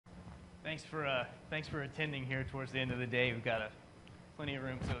Thanks for attending here towards the end of the day. We've got plenty of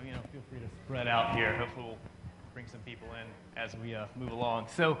room, so feel free to spread out here. Hopefully, we'll bring some people in as we move along.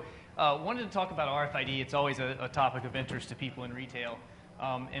 So, wanted to talk about RFID. It's always a topic of interest to people in retail,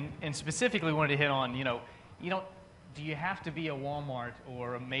 and specifically wanted to hit on do you have to be a Walmart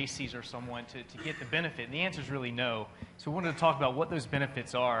or a Macy's or someone to get the benefit? And the answer is really no. So, we wanted to talk about what those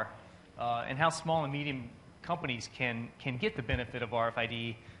benefits are and how small and medium companies can get the benefit of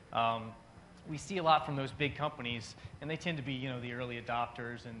RFID. We see a lot from those big companies, and they tend to be, the early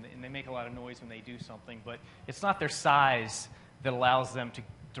adopters, and they make a lot of noise when they do something. But it's not their size that allows them to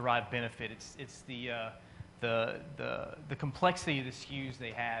derive benefit. It's the complexity of the SKUs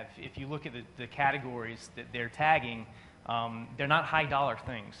they have. If you look at the categories that they're tagging, they're not high dollar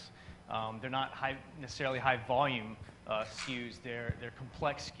things. They're not necessarily high volume SKUs. They're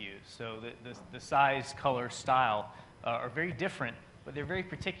complex SKUs. So the size, color, style are very different, but they're very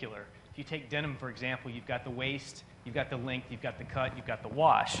particular. If you take denim, for example, you've got the waist, you've got the length, you've got the cut, you've got the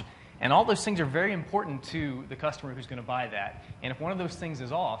wash. And all those things are very important to the customer who's going to buy that. And if one of those things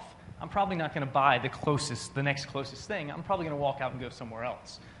is off, I'm probably not going to buy the next closest thing. I'm probably going to walk out and go somewhere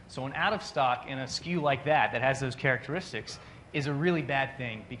else. So an out of stock in a SKU like that has those characteristics is a really bad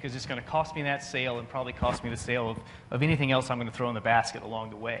thing, because it's going to cost me that sale and probably cost me the sale of anything else I'm going to throw in the basket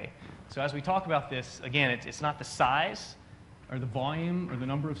along the way. So as we talk about this, again, it's not the size or the volume or the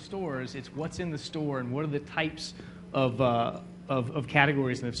number of stores. It's what's in the store and what are the types of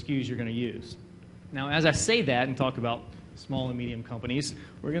categories and of SKUs you're going to use. Now, as I say that and talk about small and medium companies,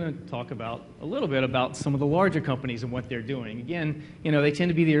 we're going to talk about a little bit about some of the larger companies and what they're doing. Again, they tend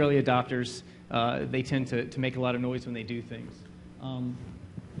to be the early adopters. They tend to make a lot of noise when they do things.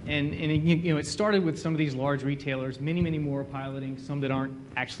 It started with some of these large retailers. Many, many more are piloting, some that aren't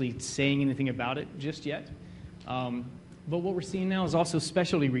actually saying anything about it just yet. But what we're seeing now is also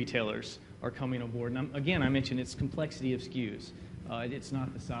specialty retailers are coming on board. And again, I mentioned it's complexity of SKUs. It's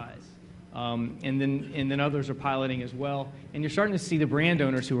not the size. And then others are piloting as well. And you're starting to see the brand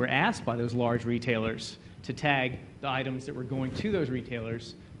owners who are asked by those large retailers to tag the items that were going to those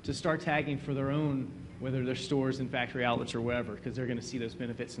retailers to start tagging for their own, whether they're stores and factory outlets or wherever, because they're going to see those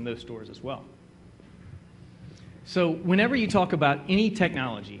benefits in those stores as well. So whenever you talk about any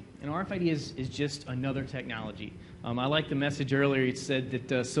technology, and RFID is just another technology. I like the message earlier. It said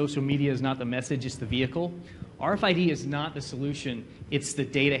that social media is not the message, it's the vehicle. RFID is not the solution, it's the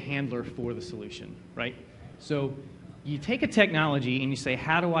data handler for the solution, right? So you take a technology and you say,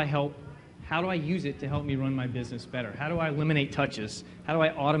 how do I use it to help me run my business better? How do I eliminate touches? How do I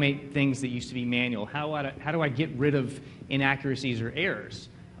automate things that used to be manual? How do I get rid of inaccuracies or errors?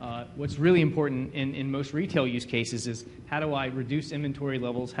 What's really important in most retail use cases is how do I reduce inventory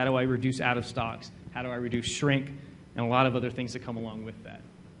levels? How do I reduce out of stocks? How do I reduce shrink? And a lot of other things that come along with that.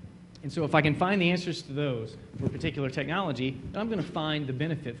 And so if I can find the answers to those for a particular technology, then I'm going to find the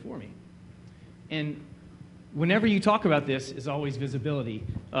benefit for me. And whenever you talk about this, is always visibility.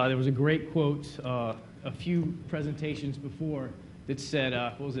 There was a great quote a few presentations before that said,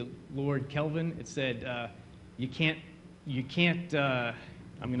 what was it, Lord Kelvin? It said, you can't, I'm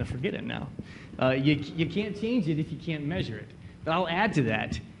going to forget it now. You can't change it if you can't measure it. But I'll add to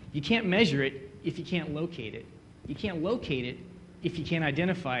that, you can't measure it if you can't locate it. You can't locate it if you can't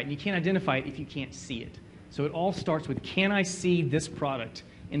identify it, and you can't identify it if you can't see it. So it all starts with, can I see this product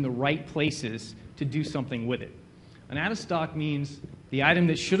in the right places to do something with it? An out of stock means the item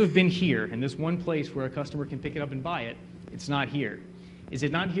that should have been here, in this one place where a customer can pick it up and buy it, it's not here. Is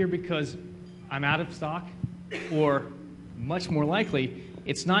it not here because I'm out of stock? Or much more likely,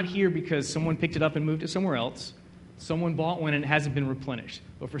 it's not here because someone picked it up and moved it somewhere else, someone bought one and it hasn't been replenished.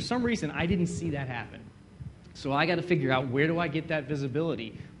 But for some reason, I didn't see that happen. So I got to figure out, where do I get that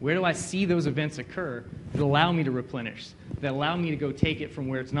visibility? Where do I see those events occur that allow me to replenish, that allow me to go take it from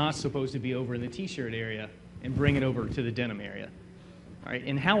where it's not supposed to be over in the t-shirt area and bring it over to the denim area? All right,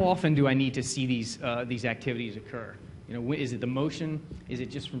 and how often do I need to see these activities occur? Is it the motion? Is it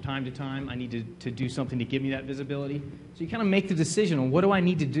just from time to time I need to do something to give me that visibility? So you kind of make the decision on, what do I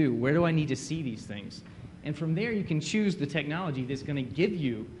need to do? Where do I need to see these things? And from there, you can choose the technology that's going to give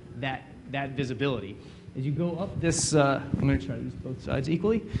you that visibility. As you go up this, I'm going to try to use both sides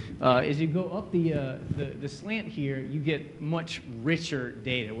equally. As you go up the slant here, you get much richer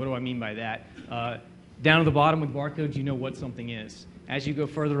data. What do I mean by that? Down at the bottom with barcodes, you know what something is. As you go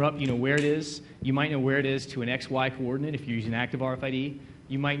further up, you know where it is. You might know where it is to an XY coordinate if you're using active RFID.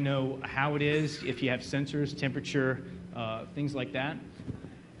 You might know how it is if you have sensors, temperature, things like that.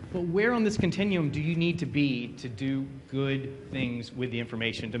 But where on this continuum do you need to be to do good things with the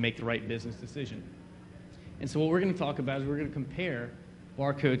information to make the right business decision? And so what we're going to talk about is we're going to compare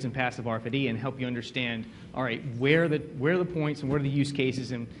barcodes and passive RFID and help you understand, all right, where are the points and what are the use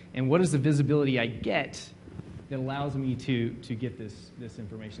cases and what is the visibility I get that allows me to get this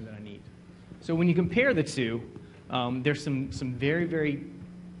information that I need. So when you compare the two, there's some very, very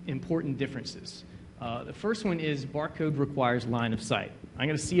important differences. The first one is barcode requires line of sight. I'm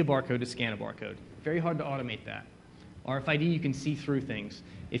going to see a barcode to scan a barcode. Very hard to automate that. RFID, you can see through things.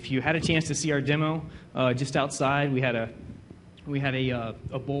 If you had a chance to see our demo just outside, we had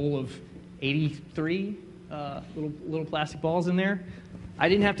a bowl of 83 little plastic balls in there. I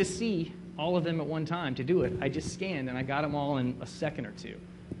didn't have to see all of them at one time to do it. I just scanned and I got them all in a second or two.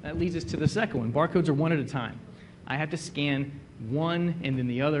 That leads us to the second one. Barcodes are one at a time. I have to scan one and then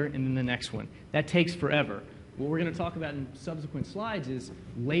the other and then the next one. That takes forever. What we're going to talk about in subsequent slides is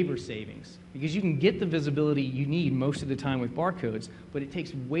labor savings, because you can get the visibility you need most of the time with barcodes, but it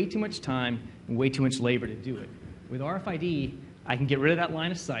takes way too much time and way too much labor to do it. With RFID, I can get rid of that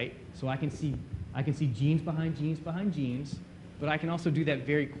line of sight, so I can see genes behind genes behind genes, but I can also do that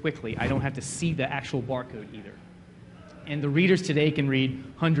very quickly. I don't have to see the actual barcode either. And the readers today can read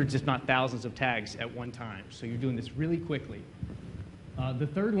hundreds, if not thousands, of tags at one time, so you're doing this really quickly. The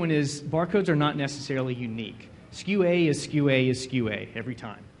third one is barcodes are not necessarily unique. SKU A is SKU A is SKU A every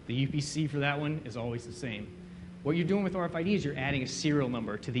time. The UPC for that one is always the same. What you're doing with RFID is you're adding a serial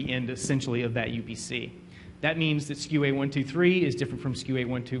number to the end, essentially, of that UPC. That means that SKU A123 is different from SKU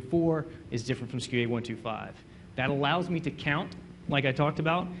A124, is different from SKU A125. That allows me to count, like I talked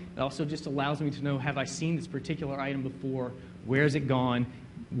about. It also just allows me to know, have I seen this particular item before? Where has it gone?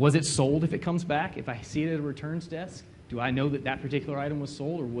 Was it sold if it comes back? If I see it at a returns desk, do I know that that particular item was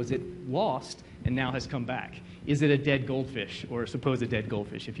sold, or was it lost and now has come back? Is it a dead goldfish, or supposed dead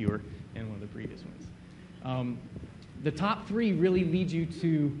goldfish if you were in one of the previous ones? The top three really lead you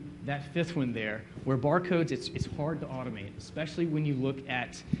to that fifth one there, where barcodes, it's hard to automate, especially when you look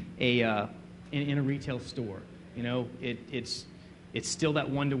at in a retail store. You know, it's still that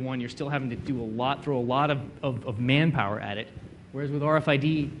one-to-one. You're still having to do throw a lot of manpower at it. Whereas with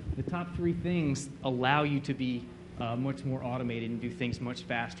RFID, the top three things allow you to be much more automated and do things much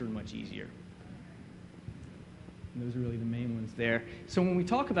faster and much easier. And those are really the main ones there. So when we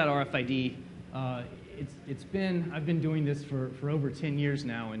talk about RFID, I've been doing this for over 10 years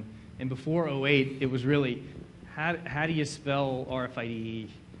now, and before 2008, it was really, how do you spell RFID?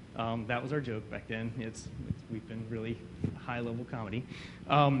 That was our joke back then. We've been really high-level comedy.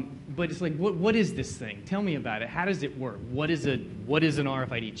 But it's like, what is this thing? Tell me about it. How does it work? What is an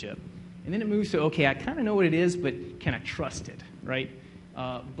RFID chip? And then it moves to, okay, I kind of know what it is, but can I trust it, right?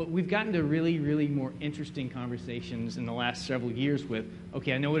 But we've gotten to really, really more interesting conversations in the last several years with,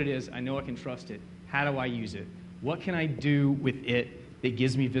 okay, I know what it is. I know I can trust it. How do I use it? What can I do with it that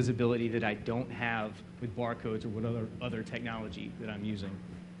gives me visibility that I don't have with barcodes or with other technology that I'm using?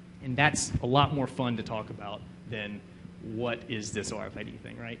 And that's a lot more fun to talk about than what is this RFID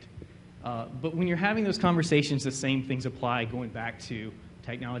thing, right? But when you're having those conversations, the same things apply going back to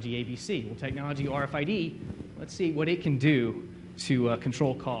technology ABC. Well, technology RFID, let's see what it can do to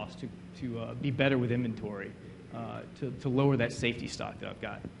control cost, to be better with inventory, to lower that safety stock that I've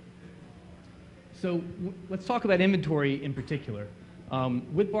got. So let's talk about inventory in particular.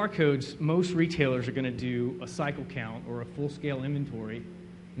 With barcodes, most retailers are going to do a cycle count or a full-scale inventory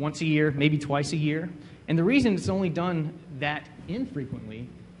once a year, maybe twice a year. And the reason it's only done that infrequently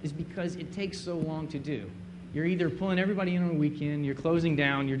is because it takes so long to do. You're either pulling everybody in on a weekend, you're closing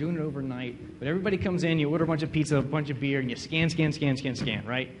down, you're doing it overnight, but everybody comes in, you order a bunch of pizza, a bunch of beer, and you scan,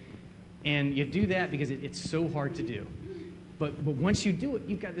 right? And you do that because it's so hard to do. But once you do it,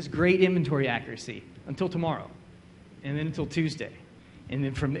 you've got this great inventory accuracy until tomorrow, and then until Tuesday. And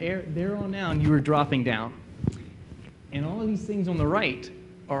then from there on down, you are dropping down. And all of these things on the right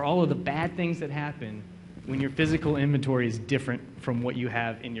are all of the bad things that happen when your physical inventory is different from what you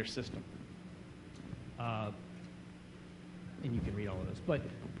have in your system. And you can read all of those. But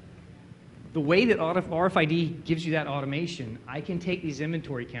the way that RFID gives you that automation, I can take these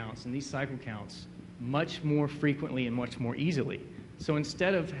inventory counts and these cycle counts much more frequently and much more easily. So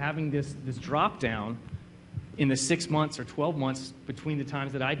instead of having this drop down in the 6 months or 12 months between the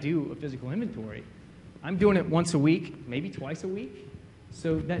times that I do a physical inventory, I'm doing it once a week, maybe twice a week.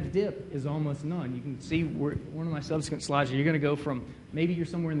 So that dip is almost none. You can see one of my subsequent slides, you're going to go from maybe you're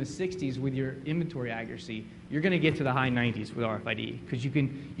somewhere in the 60s with your inventory accuracy. You're going to get to the high 90s with RFID because you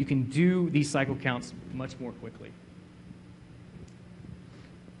can do these cycle counts much more quickly.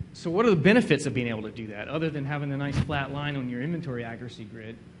 So what are the benefits of being able to do that? Other than having a nice flat line on your inventory accuracy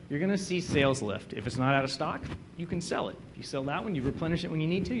grid, you're going to see sales lift. If it's not out of stock, you can sell it. If you sell that one, you replenish it when you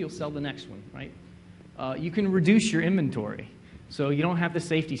need to, you'll sell the next one, right? You can reduce your inventory. So you don't have the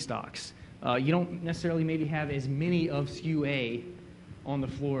safety stocks. You don't necessarily maybe have as many of SKU A on the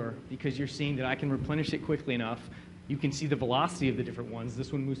floor because you're seeing that I can replenish it quickly enough. You can see the velocity of the different ones.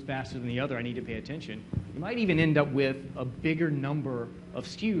 This one moves faster than the other. I need to pay attention. You might even end up with a bigger number of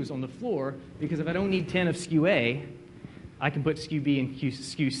SKUs on the floor because if I don't need 10 of SKU A, I can put SKU B and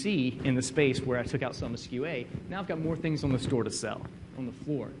SKU C in the space where I took out some of SKU A. Now I've got more things on the store to sell, on the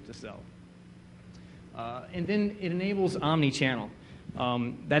floor to sell. And then it enables omni-channel.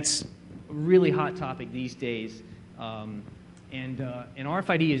 That's a really hot topic these days. And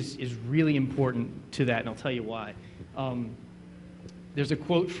RFID is really important to that, and I'll tell you why. There's a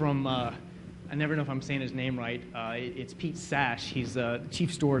quote from, I never know if I'm saying his name right, it's Pete Sash. He's the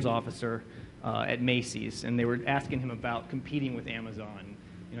Chief Stores Officer at Macy's, and they were asking him about competing with Amazon.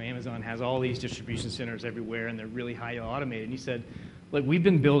 You know, Amazon has all these distribution centers everywhere, and they're really highly automated. And he said, look, we've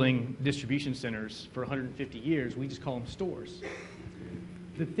been building distribution centers for 150 years. We just call them stores.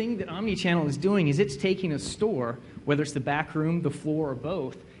 The thing that omnichannel is doing is it's taking a store, whether it's the back room, the floor, or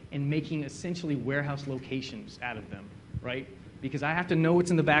both, and making essentially warehouse locations out of them, right? Because I have to know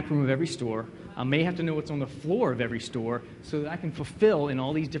what's in the back room of every store. I may have to know what's on the floor of every store so that I can fulfill in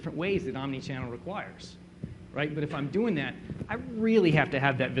all these different ways that omnichannel requires, right? But if I'm doing that, I really have to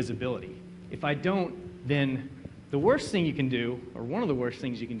have that visibility. If I don't, then the worst thing you can do, or one of the worst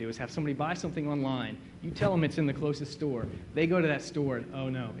things you can do, is have somebody buy something online. You tell them it's in the closest store. They go to that store and, oh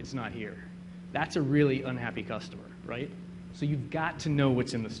no, it's not here. That's a really unhappy customer, right? So you've got to know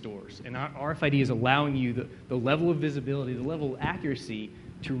what's in the stores. And RFID is allowing you the level of visibility, the level of accuracy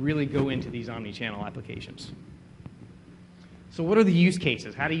to really go into these omni-channel applications. So what are the use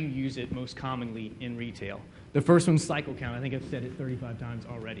cases? How do you use it most commonly in retail? The first one's cycle count. I think I've said it 35 times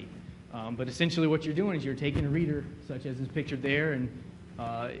already. But essentially what you're doing is you're taking a reader, such as is pictured there, and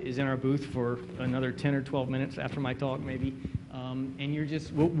is in our booth for another 10 or 12 minutes after my talk, maybe. And you're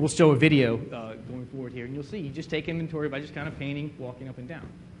just, we'll show a video going forward here, and you'll see you just take inventory by just kind of painting, walking up and down.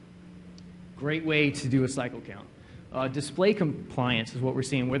 Great way to do a cycle count. Display compliance is what we're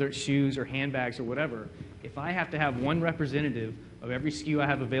seeing, whether it's shoes or handbags or whatever. If I have to have one representative of every SKU I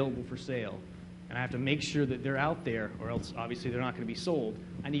have available for sale, and I have to make sure that they're out there, or else obviously they're not going to be sold,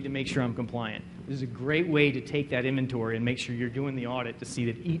 I need to make sure I'm compliant. This is a great way to take that inventory and make sure you're doing the audit to see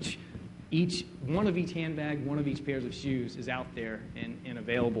that one of each handbag, one of each pairs of shoes is out there and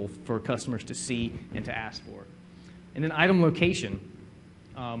available for customers to see and to ask for. And then item location.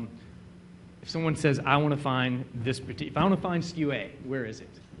 If someone says, I want to find if I want to find SKU A, where is it?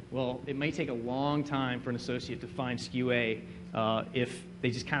 Well, it may take a long time for an associate to find SKU A if they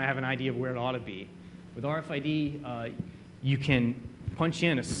just kind of have an idea of where it ought to be. With RFID, you can punch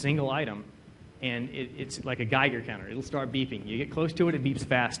in a single item, and it's like a Geiger counter. It'll start beeping. You get close to it, it beeps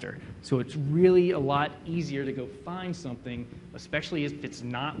faster. So it's really a lot easier to go find something, especially if it's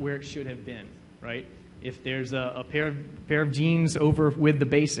not where it should have been, right? If there's a pair of jeans over with the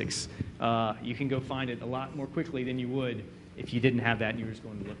basics, you can go find it a lot more quickly than you would if you didn't have that and you were just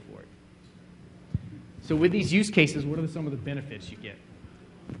going to look for it. So with these use cases, what are some of the benefits you get?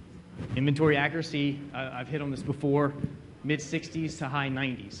 Inventory accuracy, I've hit on this before, mid-60s to high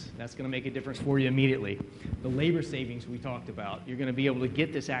 90s. That's going to make a difference for you immediately. The labor savings we talked about, you're going to be able to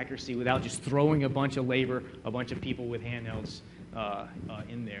get this accuracy without just throwing a bunch of labor, a bunch of people with handhelds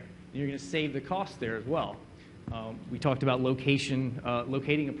in there. And you're going to save the cost there as well. We talked about locating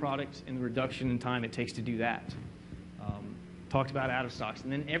a product and the reduction in time it takes to do that. Talked about out of stocks,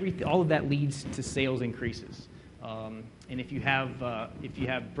 and then all of that leads to sales increases. And if you have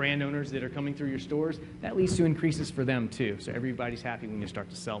brand owners that are coming through your stores, that leads to increases for them too. So everybody's happy when you start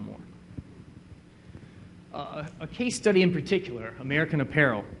to sell more. A case study in particular, American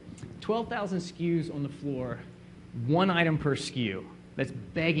Apparel, 12,000 SKUs on the floor, one item per SKU. That's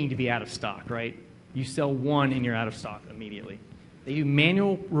begging to be out of stock, right? You sell one and you're out of stock immediately. They do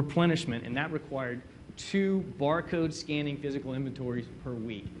manual replenishment, and that required 2 barcode scanning physical inventories per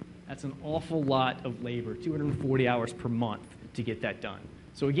week. That's an awful lot of labor, 240 hours per month to get that done.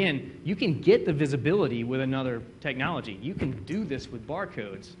 So again, you can get the visibility with another technology. You can do this with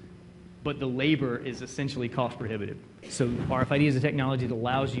barcodes, but the labor is essentially cost prohibitive. So RFID is a technology that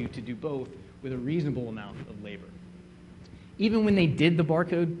allows you to do both with a reasonable amount of labor. Even when they did the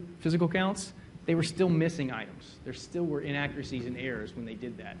barcode physical counts, they were still missing items. There still were inaccuracies and errors when they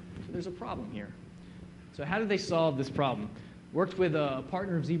did that. So there's a problem here. So how did they solve this problem? Worked with a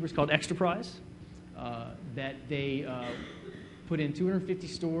partner of Zebra's called Extraprise that they put in 250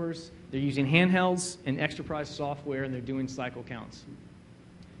 stores. They're using handhelds and Extraprise software, and they're doing cycle counts.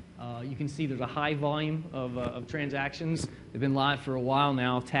 You can see there's a high volume of transactions. They've been live for a while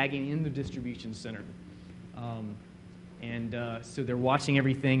now, tagging in the distribution center. And so they're watching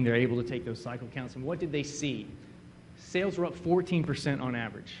everything. They're able to take those cycle counts. And what did they see? Sales were up 14% on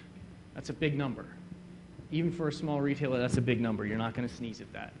average. That's a big number. Even for a small retailer, that's a big number. You're not going to sneeze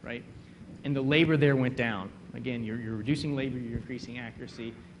at that, right? And the labor there went down. Again, you're reducing labor, you're increasing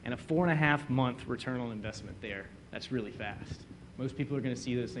accuracy, and a 4.5-month return on investment there. That's really fast. Most people are going to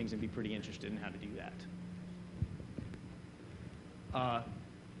see those things and be pretty interested in how to do that.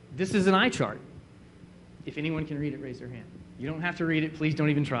 This is an eye chart. If anyone can read it, raise their hand. You don't have to read it. Please don't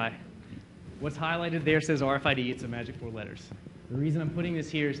even try. What's highlighted there says RFID. It's a magic 4 letters. The reason I'm putting this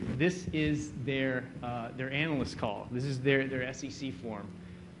here is this is their analyst call. This is their SEC form.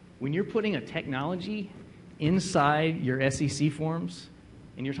 When you're putting a technology inside your SEC forms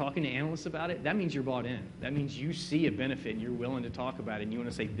and you're talking to analysts about it, that means you're bought in. That means you see a benefit and you're willing to talk about it and you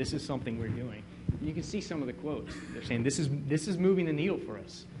want to say, this is something we're doing. And you can see some of the quotes. They're saying, this is moving the needle for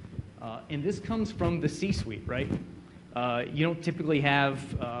us. And this comes from the C-suite, right? You don't typically have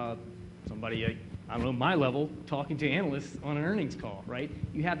somebody, I don't know, my level, talking to analysts on an earnings call, right?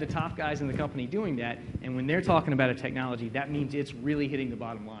 You have the top guys in the company doing that, and when they're talking about a technology, that means it's really hitting the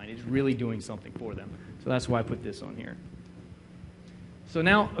bottom line. It's really doing something for them. So that's why I put this on here. So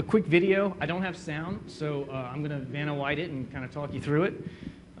now, a quick video. I don't have sound, so I'm going to Vanna White it and kind of talk you through it.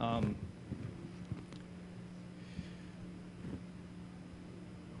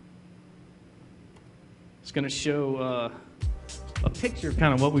 It's going to show a picture of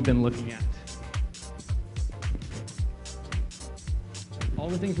kind of what we've been looking at. All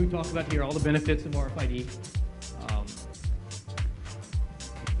the things we talked about here, all the benefits of RFID.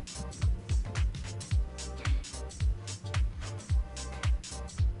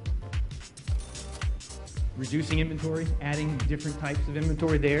 Reducing inventory, adding different types of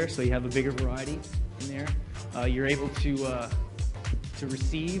inventory there, so you have a bigger variety in there. You're able to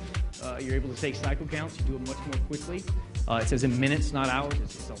receive. You're able to take cycle counts. You do it much more quickly. It says in minutes, not hours.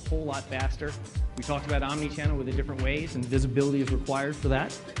 It's a whole lot faster. We talked about omni-channel with the different ways, and visibility is required for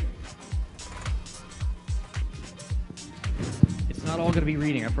that. It's not all going to be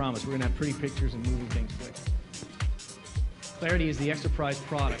reading, I promise. We're going to have pretty pictures and moving things quick. Clarity is the extra prize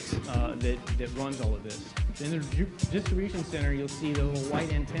product that runs all of this. In the distribution center, you'll see the little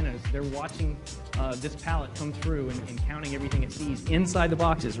white antennas. They're watching this pallet come through and counting everything it sees inside the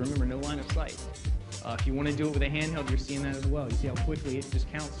boxes. Remember, no line of sight. If you want to do it with a handheld, you're seeing that as well. You see how quickly it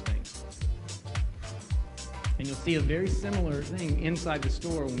just counts things. And you'll see a very similar thing inside the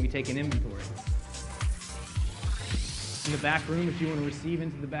store when we take an inventory. In the back room, if you want to receive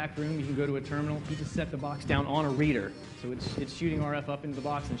into the back room, you can go to a terminal. You just set the box down on a reader. So it's shooting RF up into the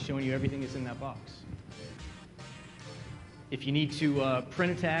box and showing you everything that's in that box. If you need to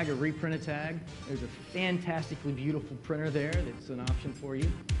print a tag or reprint a tag, there's a fantastically beautiful printer there that's an option for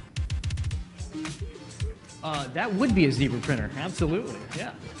you. That would be a Zebra printer, absolutely,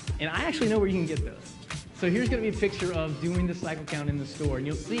 yeah. And I actually know where you can get those. So here's going to be a picture of doing the cycle count in the store, and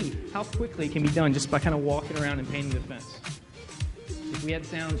you'll see how quickly it can be done just by kind of walking around and painting the fence. If we had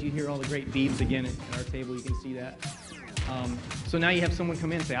sounds, you'd hear all the great beeps again at our table. You can see that. So now you have someone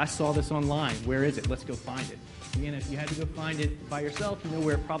come in and say, I saw this online. Where is it? Let's go find it. Again, if you had to go find it by yourself, you know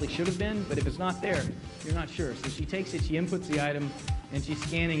where it probably should have been, but if it's not there, you're not sure. So she takes it, she inputs the item, and she's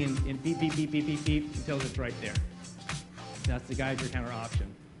scanning, and beep, beep, beep, beep, beep, beep, she tells it's right there. That's the Geiger counter option.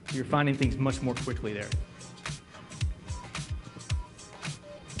 So you're finding things much more quickly there.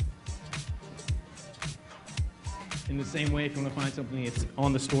 In the same way, if you want to find something that's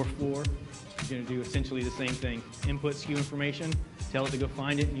on the store floor, you're going to do essentially the same thing. Input SKU information, tell it to go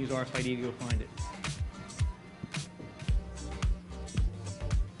find it, and use RFID to go find it.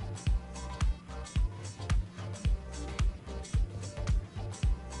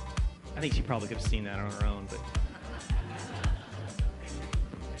 I think she probably could have seen that on her own, but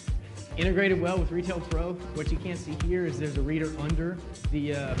integrated well with Retail Pro. What you can't see here is there's a reader under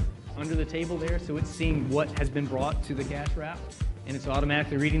the table there, so it's seeing what has been brought to the cash wrap, and it's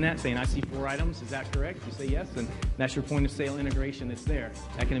automatically reading that, saying, I see 4 items. Is that correct? You say yes, and that's your point of sale integration that's there.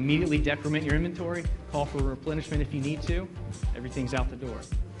 That can immediately decrement your inventory, call for replenishment if you need to. Everything's out the door.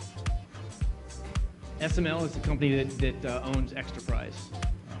 SML is the company that owns Extra Prize.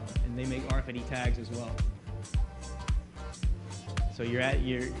 And they make RFID tags as well. So you're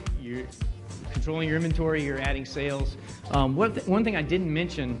controlling your inventory, you're adding sales. One thing I didn't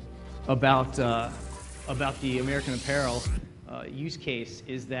mention about the American Apparel use case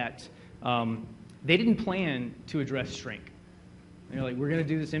is that they didn't plan to address shrink. They're like, we're going to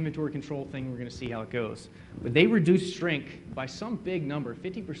do this inventory control thing, we're going to see how it goes. But they reduced shrink by some big number,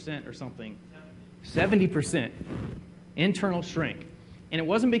 50% or something, 70% internal shrink. And it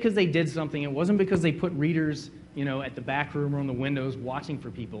wasn't because they did something. It wasn't because they put readers at the back room or on the windows watching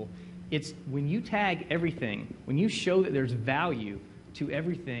for people. It's when you tag everything, when you show that there's value to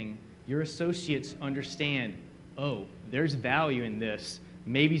everything, your associates understand, oh, there's value in this.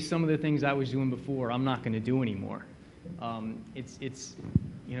 Maybe some of the things I was doing before, I'm not going to do anymore.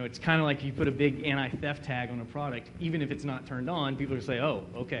 It's kind of like you put a big anti-theft tag on a product. Even if it's not turned on, people will say, oh,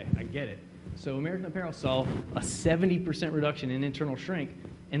 okay, I get it. So American Apparel saw a 70% reduction in internal shrink,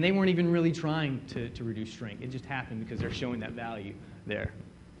 and they weren't even really trying to reduce shrink. It just happened because they're showing that value there.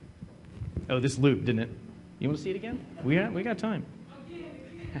 Oh, this looped, didn't it? You want to see it again? We got time.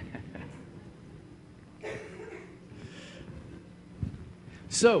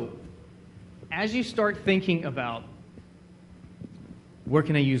 So, as you start thinking about where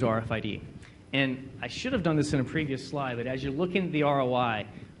can I use RFID, and I should have done this in a previous slide, but as you're looking at the ROI, a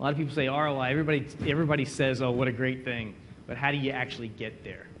lot of people say ROI, everybody says, oh, what a great thing, but how do you actually get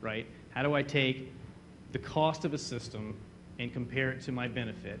there, right? How do I take the cost of a system and compare it to my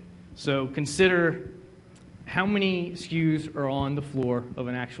benefit? So consider how many SKUs are on the floor of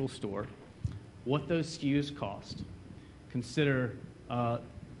an actual store, what those SKUs cost. Consider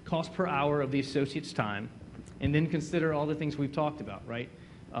cost per hour of the associate's time, and then consider all the things we've talked about, right?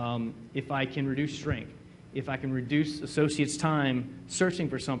 If I can reduce shrink, if I can reduce associates' time searching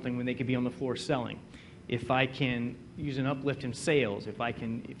for something when they could be on the floor selling, if I can use an uplift in sales, if I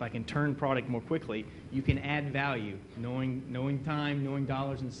can turn product more quickly, you can add value. Knowing time, knowing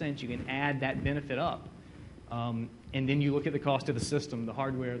dollars and cents, you can add that benefit up. And then you look at the cost of the system, the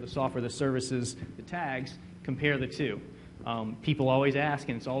hardware, the software, the services, the tags, compare the two. People always ask,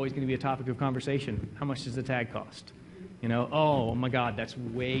 and it's always going to be a topic of conversation, how much does the tag cost? Oh my God, that's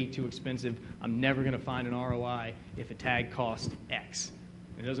way too expensive. I'm never going to find an ROI if a tag costs X.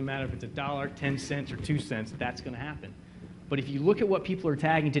 It doesn't matter if it's $1, 10 cents, or 2 cents, that's going to happen. But if you look at what people are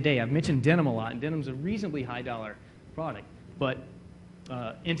tagging today, I've mentioned denim a lot, and denim's a reasonably high dollar product, but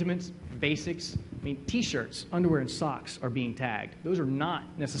intimates, basics, t-shirts, underwear, and socks are being tagged. Those are not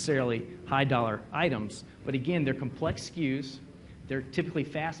necessarily high dollar items, but again, they're complex SKUs, they're typically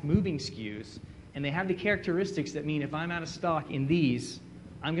fast-moving SKUs, and they have the characteristics that mean if I'm out of stock in these,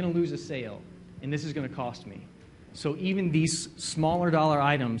 I'm going to lose a sale, and this is going to cost me. So even these smaller dollar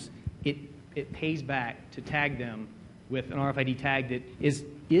items, it pays back to tag them with an RFID tag that is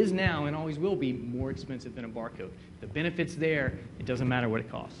now and always will be more expensive than a barcode. The benefit's there, it doesn't matter what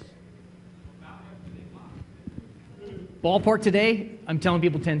it costs. Ballpark today, I'm telling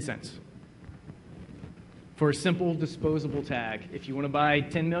people 10 cents. For a simple disposable tag. If you want to buy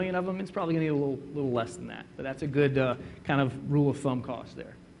 10 million of them, it's probably going to be a little less than that. But that's a good kind of rule of thumb cost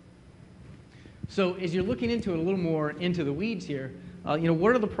there. So as you're looking into it a little more into the weeds here,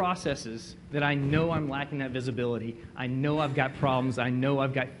 what are the processes that I know I'm lacking that visibility? I know I've got problems. I know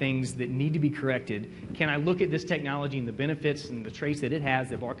I've got things that need to be corrected. Can I look at this technology and the benefits and the traits that it has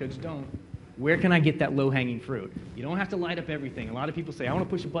that barcodes don't? Where can I get that low-hanging fruit? You don't have to light up everything. A lot of people say, I want to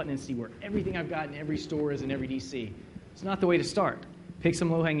push a button and see where everything I've got in every store is in every DC. It's not the way to start. Pick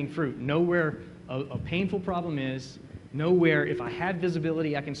some low-hanging fruit. Know where a painful problem is. Know where, if I have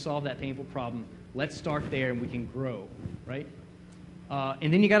visibility, I can solve that painful problem. Let's start there and we can grow, right?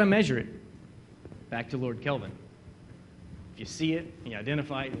 And then you got to measure it. Back to Lord Kelvin. If you see it, and you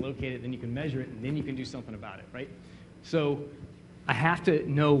identify it, you locate it, then you can measure it, and then you can do something about it, right? So I have to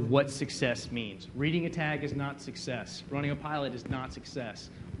know what success means. Reading a tag is not success. Running a pilot is not success.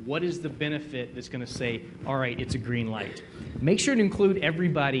 What is the benefit that's going to say, all right, it's a green light? Make sure to include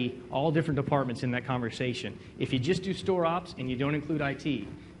everybody, all different departments in that conversation. If you just do store ops and you don't include IT,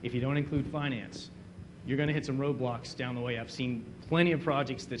 if you don't include finance, you're going to hit some roadblocks down the way. I've seen plenty of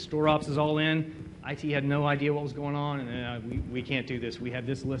projects that store ops is all in. IT had no idea what was going on, and we can't do this. We have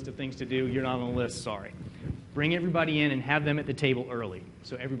this list of things to do. You're not on the list, sorry. Bring everybody in and have them at the table early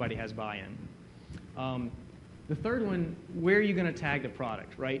so everybody has buy-in. The third one, where are you going to tag the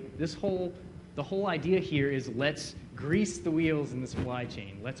product, right? The whole idea here is let's grease the wheels in the supply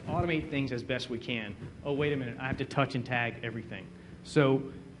chain. Let's automate things as best we can. Oh, wait a minute, I have to touch and tag everything. So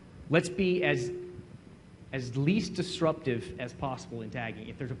let's be as least disruptive as possible in tagging.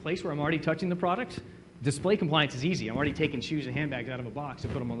 If there's a place where I'm already touching the product, display compliance is easy. I'm already taking shoes and handbags out of a box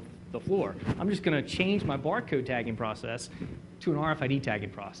and put them on the floor. I'm just going to change my barcode tagging process to an RFID tagging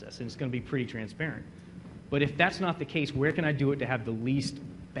process, and it's going to be pretty transparent. But if that's not the case, where can I do it to have the least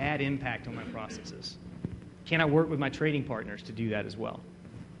bad impact on my processes? Can I work with my trading partners to do that as well?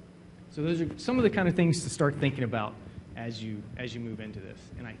 So those are some of the kind of things to start thinking about as you move into this.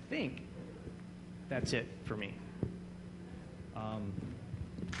 And I think that's it for me.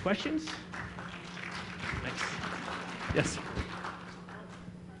 Questions? Thanks. Yes?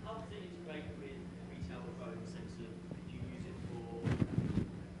 How does it integrate with retail robots and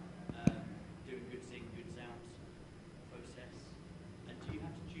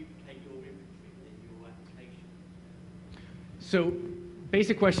So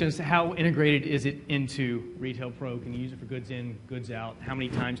basic question is, how integrated is it into Retail Pro? Can you use it for goods in, goods out? How many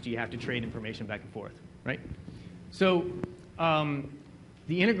times do you have to trade information back and forth, right? So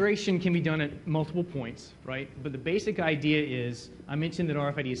the integration can be done at multiple points, right? But the basic idea is, I mentioned that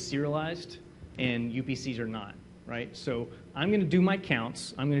RFID is serialized and UPCs are not, right? So I'm going to do my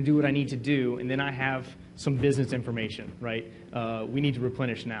counts, I'm going to do what I need to do, and then I have some business information, right? We need to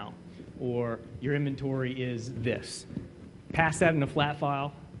replenish now, or your inventory is this. Pass that in a flat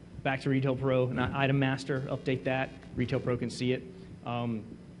file back to Retail Pro, and Item Master, update that. Retail Pro can see it.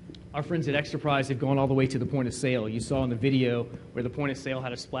 Our friends at Extraprise have gone all the way to the point of sale. You saw in the video where the point of sale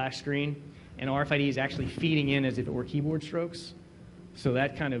had a splash screen, and RFID is actually feeding in as if it were keyboard strokes. So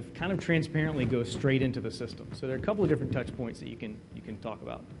that kind of transparently goes straight into the system. So there are a couple of different touch points that you can talk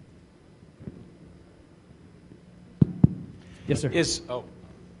about. Yes, sir.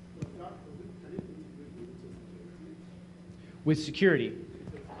 With security.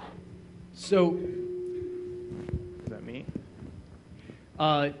 So, is that me?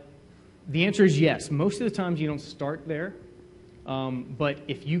 The answer is yes. Most of the times you don't start there, but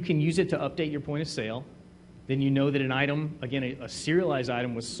if you can use it to update your point of sale, then you know that an item, again, a serialized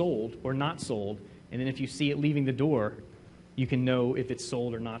item was sold or not sold, and then if you see it leaving the door, you can know if it's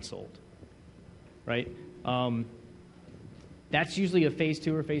sold or not sold, right? That's usually a phase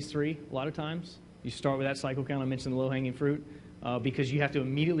 2 or phase 3 a lot of times. You start with that cycle count. I mentioned the low-hanging fruit because you have to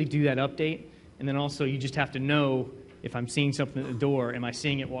immediately do that update, and then also you just have to know if I'm seeing something at the door, am I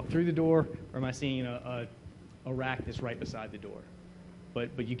seeing it walk through the door, or am I seeing a rack that's right beside the door?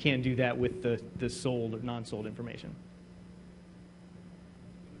 But you can't do that with the sold or non-sold information.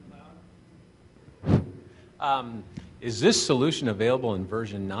 Is this solution available in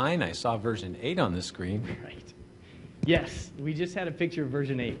version 9? I saw version 8 on the screen. Right. Yes, we just had a picture of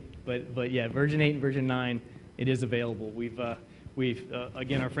version 8, but yeah, version 8 and version 9, it is available. We've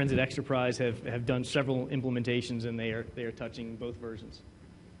again, our friends at Extraprise have done several implementations, and they are touching both versions.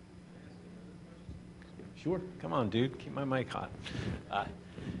 Sure. Come on, dude. Keep my mic hot.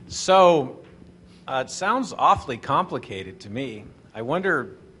 So it sounds awfully complicated to me. I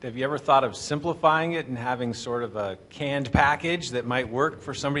wonder, have you ever thought of simplifying it and having sort of a canned package that might work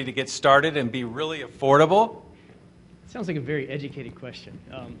for somebody to get started and be really affordable? Sounds like a very educated question.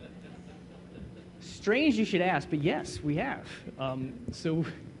 Strange you should ask, but yes, we have. So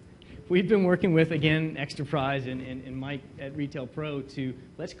we've been working with, again, Extraprise and Mike at Retail Pro to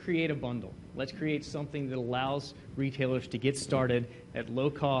let's create a bundle. Let's create something that allows retailers to get started at low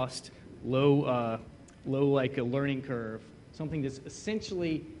cost, low like a learning curve, something that's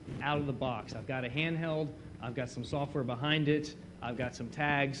essentially out of the box. I've got a handheld, I've got some software behind it, I've got some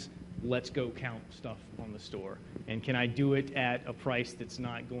tags, let's go count stuff on the store. And can I do it at a price that's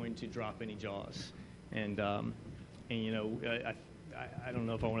not going to drop any jaws? And you know, I don't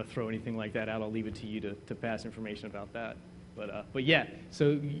know if I want to throw anything like that out. I'll leave it to you to pass information about that. But yeah,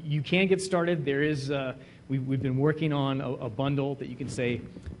 so you can get started. There is we've been working on a bundle that you can say,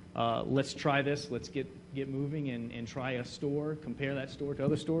 let's try this, let's get moving and try a store, compare that store to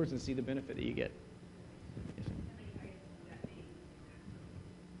other stores, and see the benefit that you get.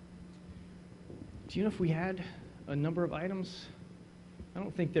 Do you know if we had a number of items? I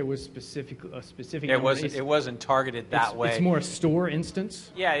don't think there was a specific. It wasn't targeted that way. It's more a store instance.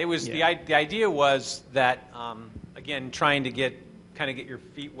 Yeah, it was. Yeah. The idea was that again, trying to get your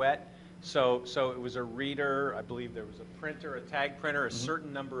feet wet. So it was a reader. I believe there was a printer, a tag printer, a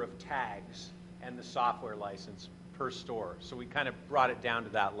certain number of tags, and the software license per store. So we kind of brought it down to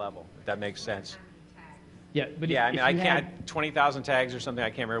that level. If that makes sense. Yeah, but yeah, I mean, I can't 20,000 tags or something. I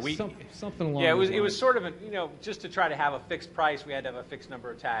can't remember. Something along. Yeah, those lines. It was sort of just to try to have a fixed price. We had to have a fixed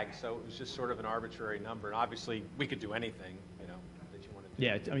number of tags, so it was just sort of an arbitrary number. And obviously, we could do anything, that you want to do.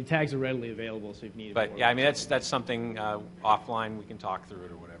 Yeah, I mean, tags are readily available, so if you need. But yeah, I mean, that's something offline we can talk through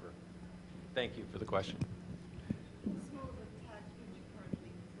it or whatever. Thank you for the question.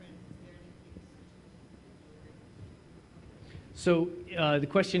 So the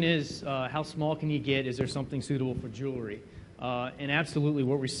question is, how small can you get? Is there something suitable for jewelry? And absolutely,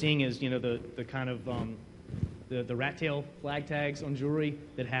 what we're seeing is, the kind of the rat tail flag tags on jewelry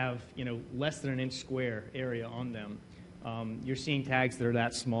that have, less than an inch square area on them. You're seeing tags that are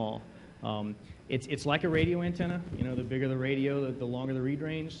that small. It's like a radio antenna. The bigger the radio, the longer the read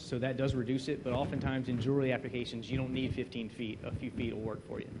range. So that does reduce it. But oftentimes in jewelry applications, you don't need 15 feet. A few feet will work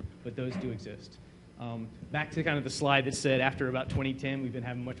for you. But those do exist. Back to kind of the slide that said after about 2010, we've been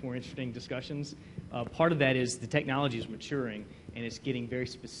having much more interesting discussions. Part of that is the technology is maturing, and it's getting very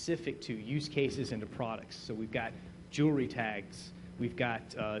specific to use cases and to products. So we've got jewelry tags We've got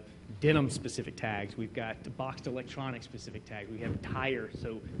denim-specific tags. We've got boxed electronic-specific tags. We have tire.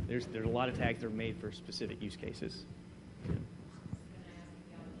 So there's a lot of tags that are made for specific use cases.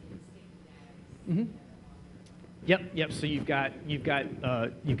 Mm-hmm. Yep. So you've got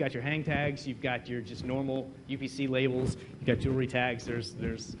your hang tags. You've got your just normal UPC labels. You've got jewelry tags.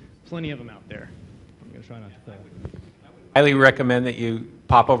 There's plenty of them out there. I'm gonna try not to fall. Highly recommend that you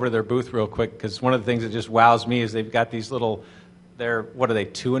pop over to their booth real quick, because one of the things that just wows me is they've got these little, what are they,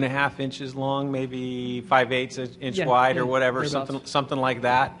 2.5 inches long, maybe 5/8 inch wide or whatever, something like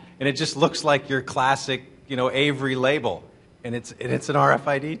that, and it just looks like your classic, Avery label, and it's an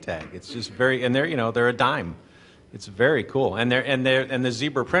RFID tag. It's just they're a dime. It's very cool, and the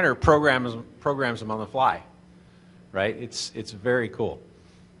Zebra printer programs them on the fly, right? It's very cool.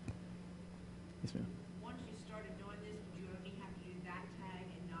 Yes, ma'am. Once you started doing this, would you only have to do that tag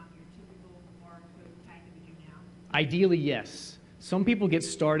and not your typical barcode tag that we do now? Ideally, yes. Some people get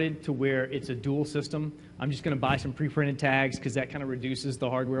started to where it's a dual system. I'm just going to buy some pre-printed tags because that kind of reduces the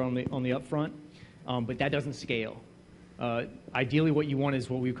hardware on the upfront, but that doesn't scale. Ideally, what you want is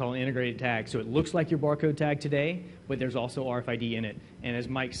what we call an integrated tag. So it looks like your barcode tag today, but there's also RFID in it. And as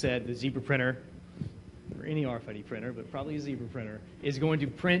Mike said, the Zebra printer, or any RFID printer, but probably a Zebra printer, is going to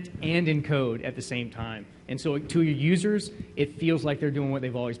print and encode at the same time. And so to your users, it feels like they're doing what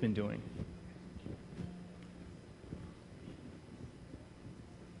they've always been doing.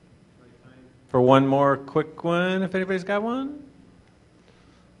 For one more quick one, if anybody's got one.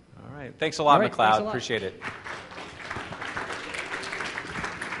 All right. Thanks a lot, All right, McLeod. thanks a lot. Appreciate it.